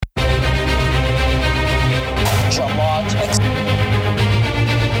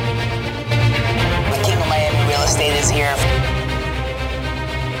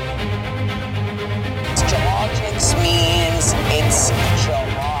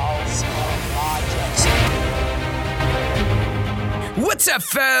What's up,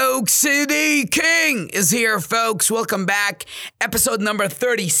 folks? The King is here, folks. Welcome back. Episode number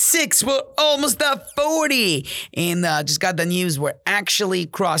 36. We're almost at 40. And just got the news. We're actually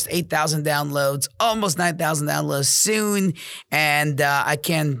crossed 8,000 downloads, almost 9,000 downloads soon. And I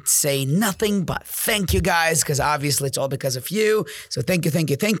can say nothing but thank you guys, because obviously it's all because of you. So thank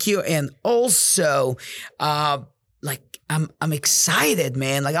you. And also, I'm excited,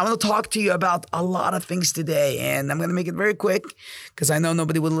 man. I want to talk to you about a lot of things today, and I'm going to make it very quick because I know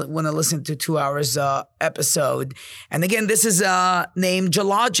nobody will want to listen to 2 hours episode. And again, this is named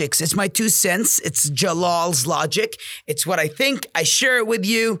Jalogics. It's my 2 cents. It's Jalal's logic. It's what I think. I share it with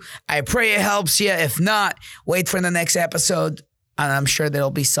you. I pray it helps you. If not, wait for the next episode, and I'm sure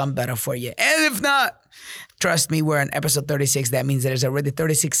there'll be some better for you. And if not, trust me, we're on episode 36. That means there's already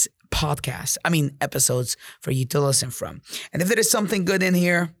 36 episodes for you to listen from. And if there is something good in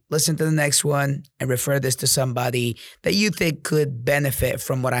here, listen to the next one and refer this to somebody that you think could benefit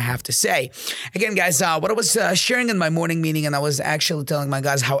from what I have to say. Again, guys, what I was sharing in my morning meeting, and I was actually telling my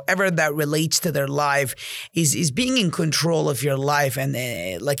guys, however that relates to their life, is being in control of your life. And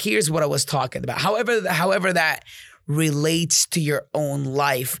here's what I was talking about. However that relates to your own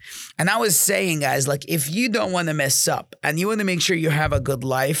life. And I was saying, guys, if you don't want to mess up and you want to make sure you have a good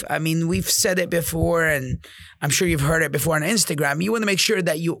life, we've said it before, and I'm sure you've heard it before on Instagram. You want to make sure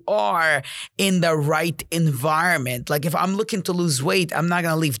that you are in the right environment. If I'm looking to lose weight, I'm not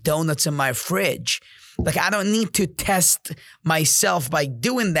going to leave donuts in my fridge. I don't need to test myself by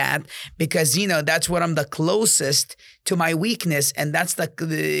doing that, because, that's what I'm the closest to my weakness. And that's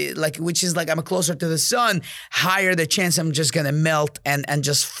which is I'm closer to the sun, higher the chance I'm just going to melt and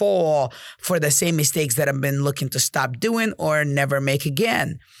just fall for the same mistakes that I've been looking to stop doing or never make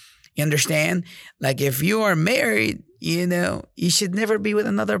again. You understand? If you are married, you should never be with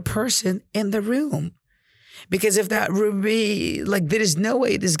another person in the room. Because if that would be, there is no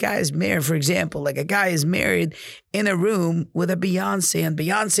way this guy is married. For example, a guy is married in a room with a Beyonce, and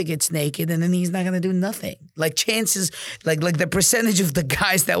Beyonce gets naked, and then he's not going to do nothing. Chances, the percentage of the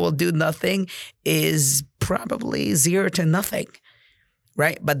guys that will do nothing is probably 0 to nothing,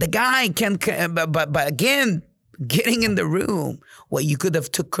 right? But the guy can, but again, getting in the room, what you could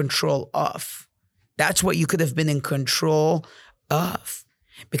have took control of. That's what you could have been in control of.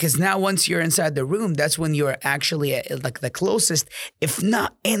 Because now once you're inside the room, that's when you're actually the closest, if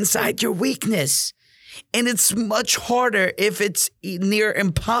not inside your weakness. And it's much harder, if it's near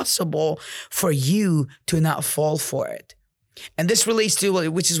impossible, for you to not fall for it. And this relates to,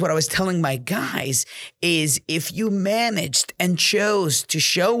 which is what I was telling my guys, is if you managed and chose to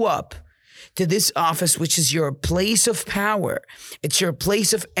show up to this office, which is your place of power. It's your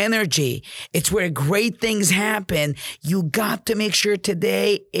place of energy. It's where great things happen. You got to make sure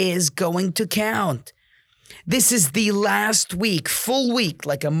today is going to count. This is the last week, full week,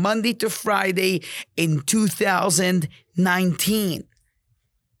 a Monday to Friday in 2019.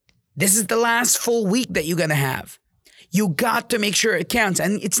 This is the last full week that you're going to have. You got to make sure it counts.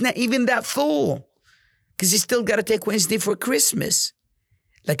 And it's not even that full, because you still got to take Wednesday for Christmas.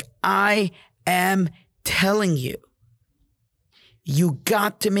 I am telling you, you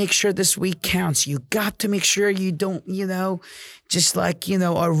got to make sure this week counts. You got to make sure you don't, just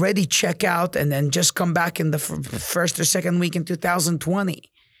already check out and then just come back in the first or second week in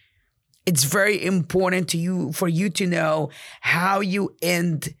 2020. It's very important for you to know how you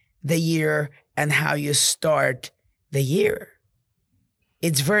end the year and how you start the year.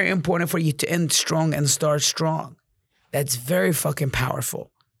 It's very important for you to end strong and start strong. That's very fucking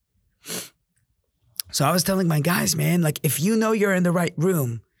powerful. So I was telling my guys, man, if you know you're in the right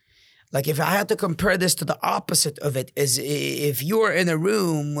room, if I had to compare this to the opposite of it, is if you're in a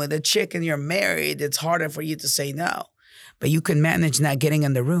room with a chick and you're married, it's harder for you to say no. But you can manage not getting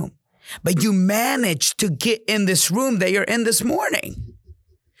in the room. But you managed to get in this room that you're in this morning.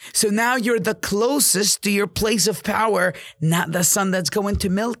 So now you're the closest to your place of power, not the sun that's going to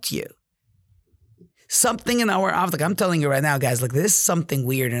melt you. Something in our office, I'm telling you right now, guys, there's something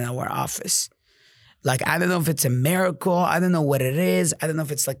weird in our office. I don't know if it's a miracle. I don't know what it is. I don't know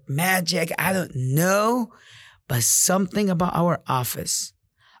if it's magic. I don't know. But something about our office,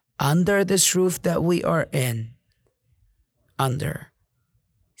 under this roof that we are in,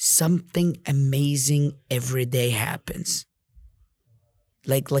 something amazing every day happens.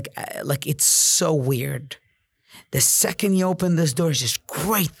 It's so weird. The second you open this door, just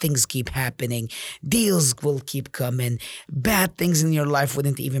great things keep happening. Deals will keep coming. Bad things in your life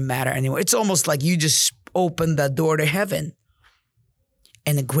wouldn't even matter anymore. It's almost like you just opened the door to heaven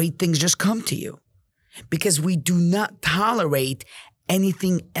and the great things just come to you, because we do not tolerate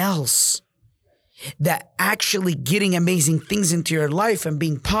anything else. that actually getting amazing things into your life and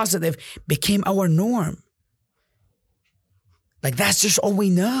being positive became our norm. Like, that's just all we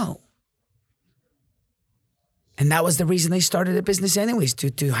know. And that was the reason they started a business anyways,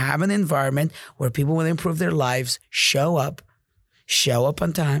 to have an environment where people will improve their lives, show up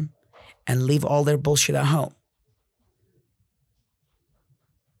on time, and leave all their bullshit at home.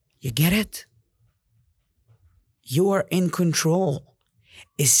 You get it? You are in control.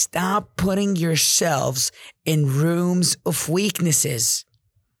 Stop putting yourselves in rooms of weaknesses.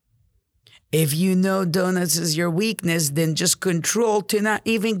 If you know donuts is your weakness, then just control to not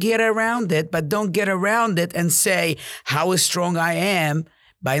even get around it. But don't get around it and say how strong I am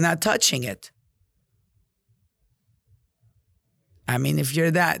by not touching it. I mean, if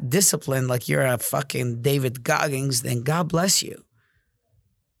you're that disciplined, like you're a fucking David Goggins, then God bless you.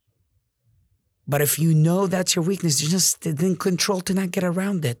 But if you know that's your weakness, you just then control to not get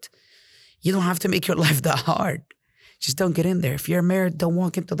around it. You don't have to make your life that hard. Just don't get in there. If you're married, don't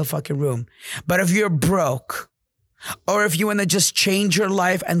walk into the fucking room. But if you're broke, or if you want to just change your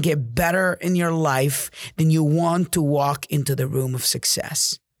life and get better in your life, then you want to walk into the room of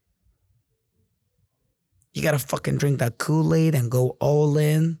success. You got to fucking drink that Kool-Aid and go all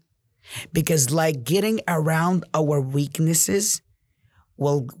in. Because like getting around our weaknesses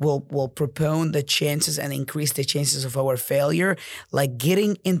will propone the chances and increase the chances of our failure. Like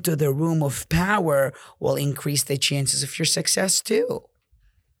getting into the room of power will increase the chances of your success too.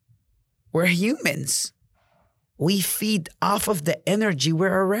 We're humans. We feed off of the energy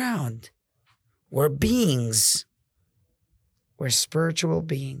we're around. We're beings. We're spiritual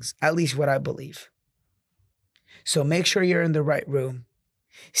beings, at least what I believe. So make sure you're in the right room.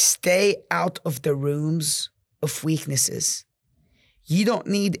 Stay out of the rooms of weaknesses. You don't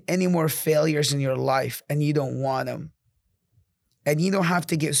need any more failures in your life, and you don't want them. And you don't have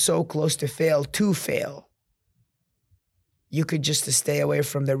to get so close to fail. You could just stay away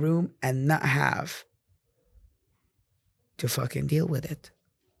from the room and not have to fucking deal with it.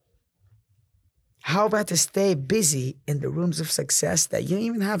 How about to stay busy in the rooms of success that you don't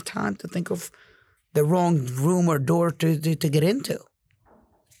even have time to think of the wrong room or door to get into?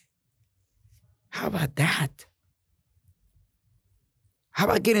 How about that? How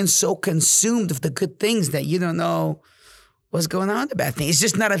about getting so consumed of the good things that you don't know what's going on, the bad thing? It's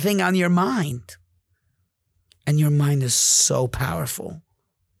just not a thing on your mind. And your mind is so powerful.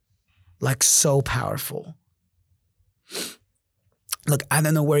 Like so powerful. Look, I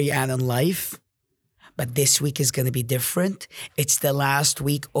don't know where you're at in life, but this week is going to be different. It's the last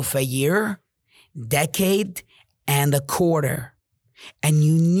week of a year, decade, and a quarter. And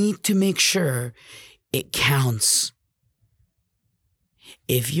you need to make sure it counts.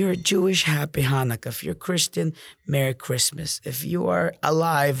 If you're Jewish, happy Hanukkah. If you're Christian, Merry Christmas. If you are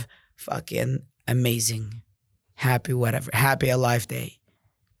alive, fucking amazing. Happy whatever. Happy Alive Day.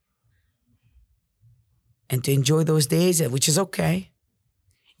 And to enjoy those days, which is okay.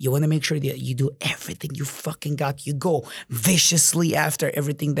 You want to make sure that you do everything you fucking got. You go viciously after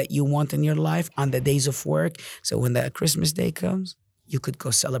everything that you want in your life on the days of work. So when that Christmas day comes, you could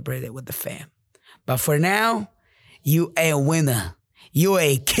go celebrate it with the fam. But for now, you a winner. You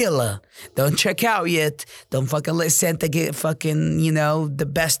a killer. Don't check out yet. Don't fucking let Santa get fucking, the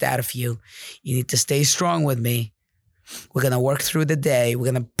best out of you. You need to stay strong with me. We're going to work through the day.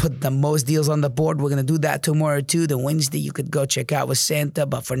 We're going to put the most deals on the board. We're going to do that tomorrow too. The Wednesday you could go check out with Santa.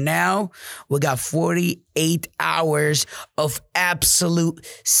 But for now, we got 48 hours of absolute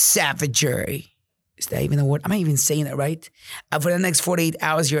savagery. Is that even a word? Am I even saying it right? For the next 48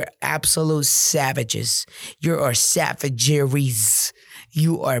 hours, you're absolute savages. You are savageries.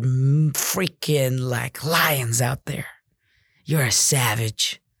 You are freaking like lions out there. You're a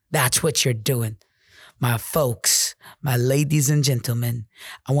savage. That's what you're doing. My folks, my ladies and gentlemen,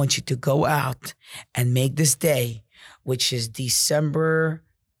 I want you to go out and make this day, which is December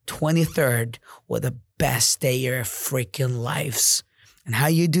 23rd, with the best day of your freaking lives. And how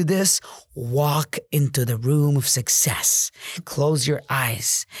you do this? Walk into the room of success. Close your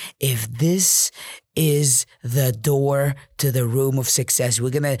eyes. If this is the door to the room of success,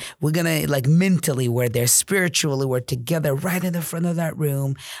 we're gonna like mentally, we're there, spiritually, we're together right in the front of that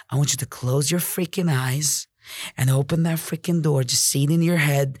room. I want you to close your freaking eyes and open that freaking door. Just see it in your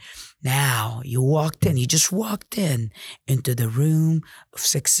head. Now, you just walked into the room of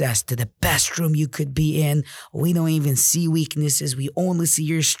success, to the best room you could be in. We don't even see weaknesses. We only see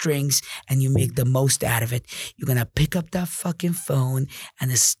your strengths, and you make the most out of it. You're going to pick up that fucking phone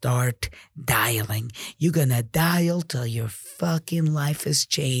and start dialing. You're going to dial till your fucking life has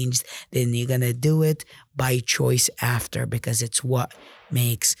changed. Then you're going to do it by choice after, because it's what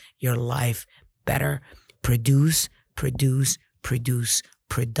makes your life better. Produce.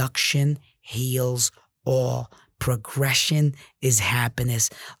 Production heals all. Progression is happiness.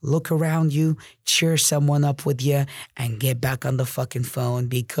 Look around you, cheer someone up with you, and get back on the fucking phone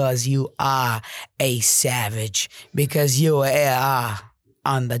because you are a savage. Because you are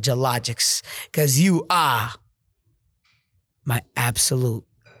on the Geologics. Because you are my absolute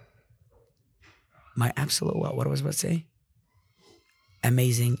what was I about to say?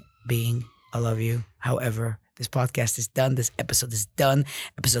 Amazing being. I love you. However, this podcast is done. This episode is done.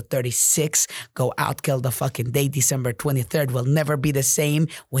 Episode 36. Go out, kill the fucking day. December 23rd will never be the same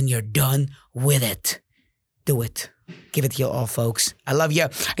when you're done with it. Do it. Give it to you all, folks. I love you.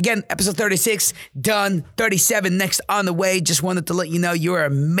 Again, episode 36, done. 37 next on the way. Just wanted to let you know you're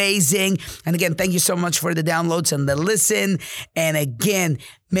amazing. And again, thank you so much for the downloads and the listen. And again,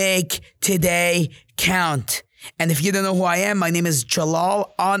 make today count. And if you don't know who I am, my name is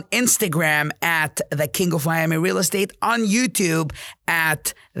Jalal on Instagram at The King of Miami Real Estate, on YouTube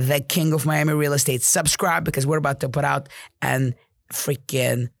at The King of Miami Real Estate. Subscribe because we're about to put out an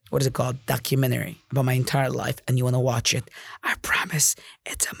freaking, what is it called? Documentary about my entire life, and you want to watch it. I promise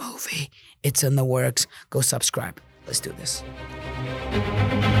it's a movie. It's in the works. Go subscribe. Let's do this.